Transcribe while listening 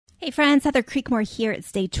Hey friends, Heather Creekmore here.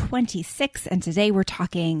 It's day 26, and today we're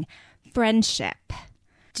talking friendship.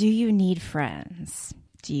 Do you need friends?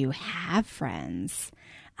 Do you have friends?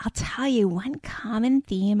 I'll tell you, one common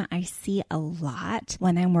theme I see a lot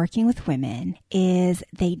when I'm working with women is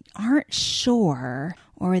they aren't sure,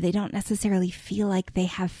 or they don't necessarily feel like they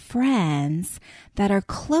have friends that are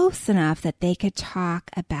close enough that they could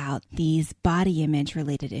talk about these body image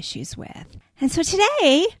related issues with. And so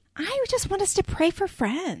today, I just want us to pray for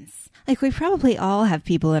friends. Like, we probably all have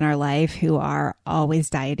people in our life who are always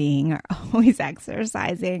dieting or always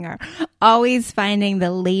exercising or always finding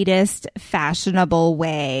the latest fashionable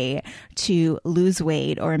way to lose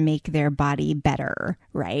weight or make their body better,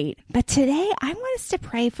 right? But today, I want us to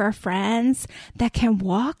pray for friends that can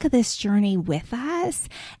walk this journey with us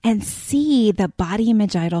and see the body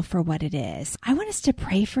image idol for what it is. I want us to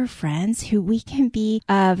pray for friends who we can be,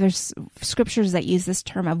 there's scriptures that use this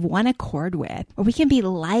term of one accord with, or we can be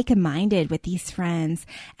like-minded with these friends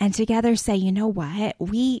and together say, you know what,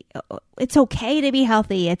 it's okay to be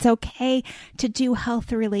healthy. It's okay to do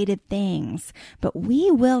health-related things, but we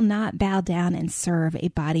will not bow down and serve a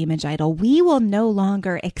body image idol. We will no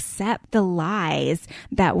longer accept the lies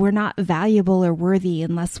that we're not valuable or worthy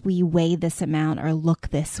unless we weigh this amount or look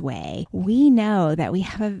this way. We know that we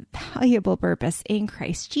have a valuable purpose in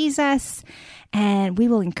Christ Jesus, and we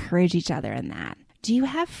will encourage each other in that. Do you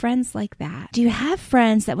have friends like that? Do you have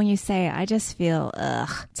friends that when you say, I just feel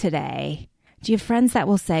today? Do you have friends that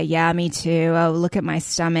will say, yeah, me too. Oh, look at my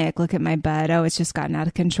stomach. Look at my butt. Oh, it's just gotten out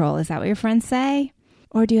of control. Is that what your friends say?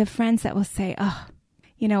 Or do you have friends that will say, oh,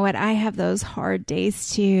 you know what? I have those hard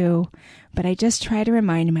days too, but I just try to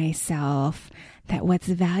remind myself that what's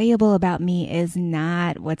valuable about me is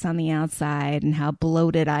not what's on the outside and how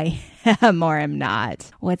bloated I am or am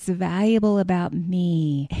not. What's valuable about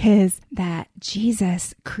me is that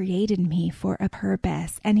Jesus created me for a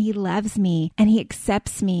purpose, and he loves me and he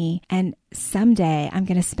accepts me, and someday I'm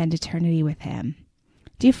going to spend eternity with him.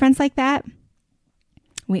 Do you have friends like that?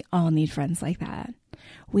 We all need friends like that.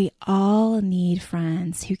 We all need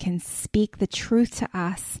friends who can speak the truth to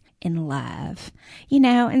us in love,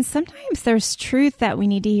 and sometimes there's truth that we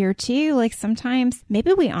need to hear too. Like sometimes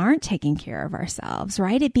maybe we aren't taking care of ourselves,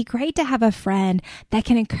 right? It'd be great to have a friend that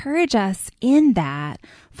can encourage us in that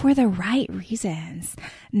for the right reasons.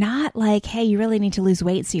 Not like, hey, you really need to lose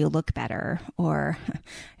weight so you look better. Or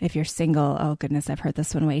if you're single, oh goodness, I've heard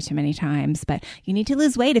this one way too many times, but you need to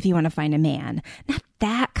lose weight if you want to find a man. Not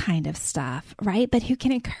that kind of stuff, right? But who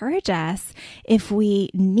can encourage us if we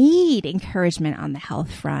need encouragement on the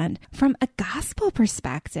health front from a gospel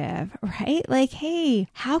perspective, right? Like, hey,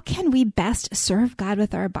 how can we best serve God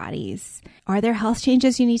with our bodies? Are there health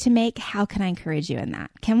changes you need to make? How can I encourage you in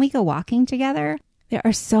that? Can we go walking together? There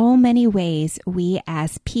are so many ways we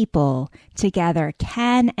as people together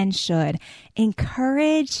can and should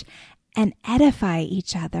encourage and edify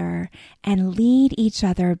each other and lead each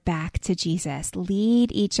other back to Jesus,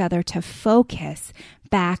 lead each other to focus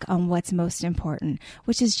back on what's most important,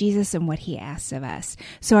 which is Jesus and what he asks of us.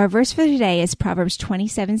 So our verse for today is Proverbs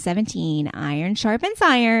 27:17, iron sharpens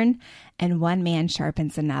iron, and one man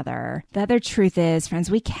sharpens another. The other truth is,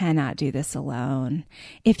 friends, we cannot do this alone.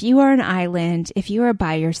 If you are an island, if you are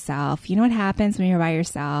by yourself, you know what happens when you're by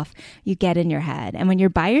yourself? You get in your head. And when you're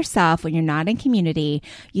by yourself, when you're not in community,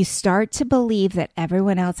 you start to believe that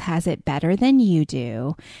everyone else has it better than you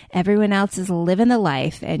do. Everyone else is living the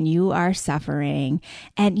life and you are suffering.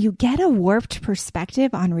 And you get a warped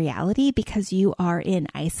perspective on reality because you are in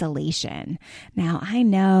isolation. Now, I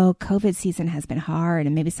know COVID season has been hard,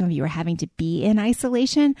 and maybe some of you are having to be in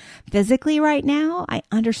isolation physically right now. I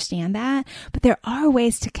understand that, but there are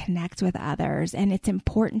ways to connect with others, and it's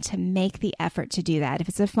important to make the effort to do that. If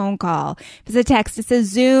it's a phone call, if it's a text, it's a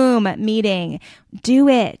Zoom meeting, do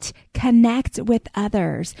it. Connect with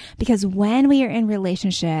others, because when we are in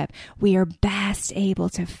relationship, we are best able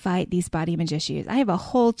to fight these body image issues. I have a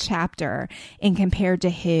whole chapter in Compared to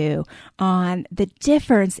Who on the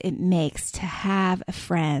difference it makes to have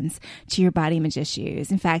friends to your body image issues.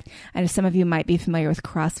 In fact, I know some of you might be familiar with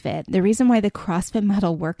CrossFit. The reason why the CrossFit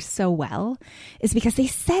model works so well is because they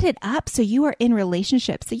set it up so you are in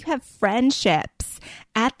relationships, so you have friendships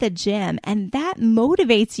at the gym, and that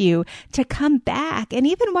motivates you to come back. And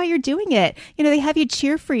even while you're doing it, they have you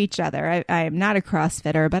cheer for each other. I am not a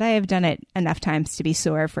CrossFitter, but I have done it enough times to be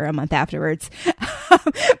sore for a month afterwards.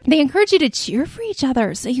 They encourage you to cheer for each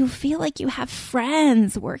other so you feel like you have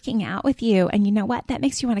friends working out with you. And you know what? That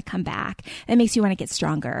makes you want to come back. It makes you want to get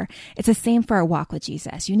stronger. It's the same for our walk with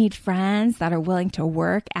Jesus. You need friends that are willing to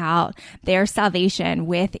work out their salvation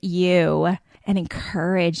with you. and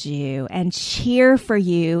encourage you and cheer for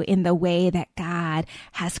you in the way that God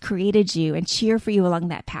has created you and cheer for you along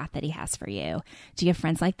that path that He has for you. Do you have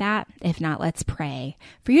friends like that? If not, let's pray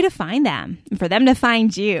for you to find them and for them to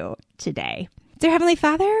find you today. Dear Heavenly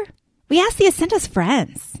Father, we ask that you send us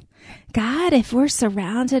friends. God, if we're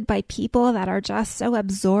surrounded by people that are just so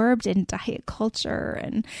absorbed in diet culture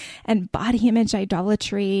and body image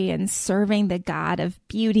idolatry and serving the God of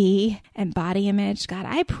beauty and body image, God,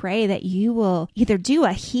 I pray that you will either do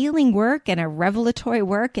a healing work and a revelatory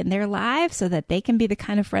work in their lives so that they can be the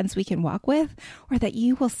kind of friends we can walk with, or that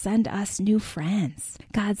you will send us new friends.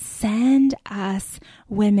 God, send us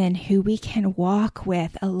women who we can walk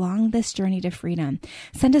with along this journey to freedom.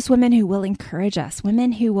 Send us women who will encourage us,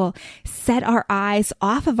 women who will set our eyes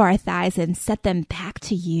off of our thighs and set them back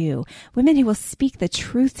to you. Women who will speak the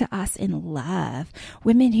truth to us in love.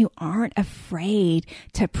 Women who aren't afraid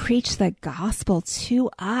to preach the gospel to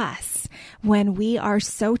us when we are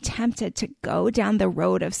so tempted to go down the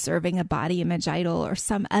road of serving a body image idol or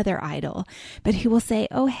some other idol, but who will say,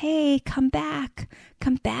 oh, hey, come back.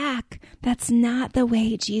 Come back. That's not the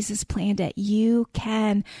way Jesus planned it. You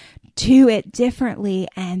can do it differently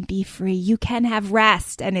and be free. You can have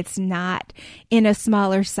rest, and it's not in a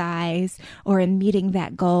smaller size or in meeting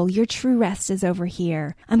that goal. Your true rest is over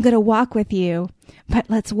here. I'm going to walk with you, but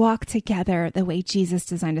let's walk together the way Jesus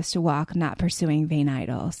designed us to walk, not pursuing vain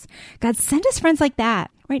idols. God, send us friends like that.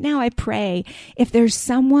 Right now, I pray if there's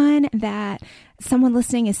someone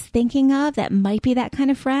listening is thinking of that might be that kind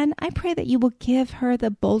of friend, I pray that you will give her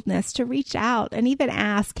the boldness to reach out and even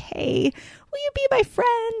ask, hey, will you be my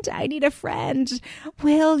friend? I need a friend.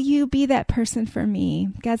 Will you be that person for me?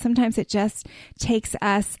 God, sometimes it just takes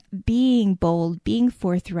us being bold, being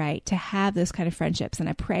forthright to have those kind of friendships. And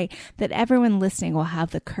I pray that everyone listening will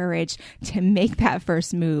have the courage to make that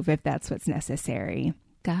first move if that's what's necessary.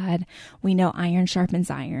 God, we know iron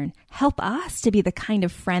sharpens iron. Help us to be the kind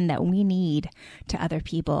of friend that we need to other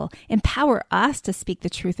people. Empower us to speak the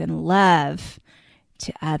truth in love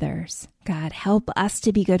to others. God, help us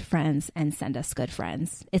to be good friends and send us good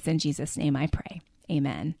friends. It's in Jesus' name I pray.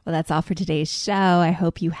 Amen. Well, that's all for today's show. I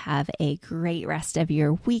hope you have a great rest of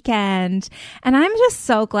your weekend. And I'm just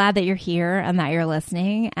so glad that you're here and that you're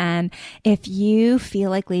listening. And if you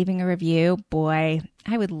feel like leaving a review, boy,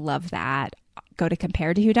 I would love that. Go to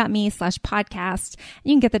comparedtowho.me/podcast.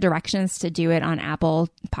 You can get the directions to do it on Apple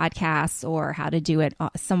Podcasts or how to do it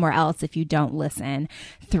somewhere else if you don't listen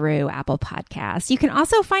through Apple Podcasts. You can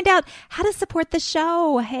also find out how to support the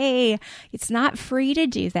show. Hey, it's not free to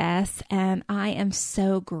do this, and I am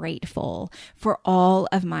so grateful for all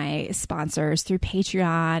of my sponsors through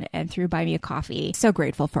Patreon and through Buy Me a Coffee. So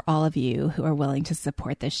grateful for all of you who are willing to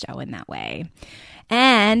support this show in that way.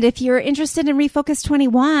 And if you're interested in Refocus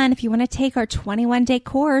 21, if you want to take our 21-day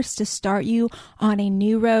course to start you on a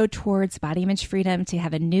new road towards body image freedom, to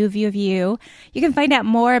have a new view of you, you can find out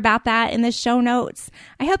more about that in the show notes.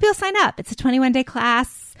 I hope you'll sign up. It's a 21-day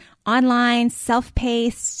class. Online,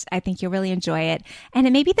 self-paced. I think you'll really enjoy it. And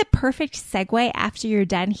it may be the perfect segue after you're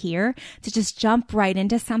done here to just jump right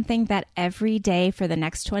into something that every day for the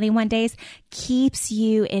next 21 days keeps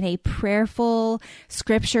you in a prayerful,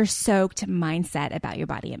 scripture-soaked mindset about your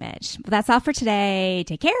body image. Well, that's all for today.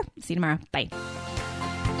 Take care. See you tomorrow. Bye.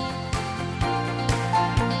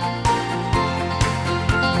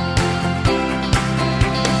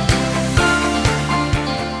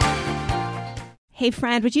 Hey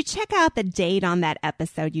friend, would you check out the date on that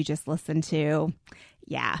episode you just listened to?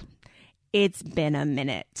 Yeah, it's been a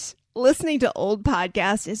minute. Listening to old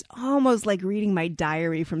podcasts is almost like reading my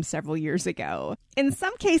diary from several years ago. In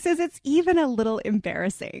some cases, it's even a little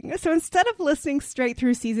embarrassing. So instead of listening straight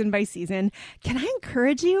through season by season, can I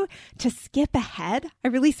encourage you to skip ahead? I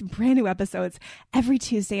release brand new episodes every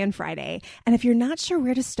Tuesday and Friday. And if you're not sure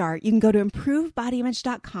where to start, you can go to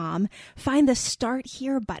improvebodyimage.com, find the Start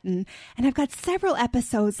Here button, and I've got several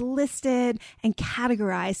episodes listed and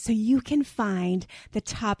categorized so you can find the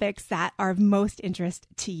topics that are of most interest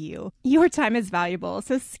to you. Your time is valuable,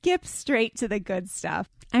 so skip straight to the good stuff.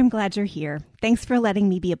 I'm glad you're here. Thanks for letting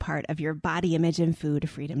me be a part of your body image and food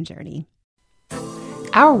freedom journey.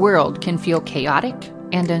 Our world can feel chaotic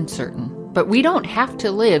and uncertain, but we don't have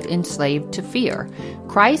to live enslaved to fear.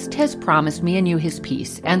 Christ has promised me and you his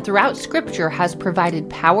peace, and throughout Scripture has provided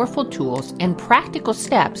powerful tools and practical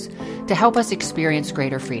steps to help us experience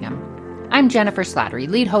greater freedom. I'm Jennifer Slattery,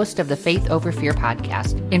 lead host of the Faith Over Fear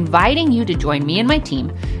podcast, inviting you to join me and my team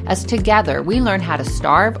as together we learn how to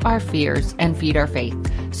starve our fears and feed our faith.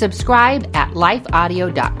 Subscribe at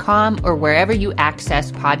lifeaudio.com or wherever you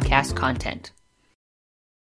access podcast content.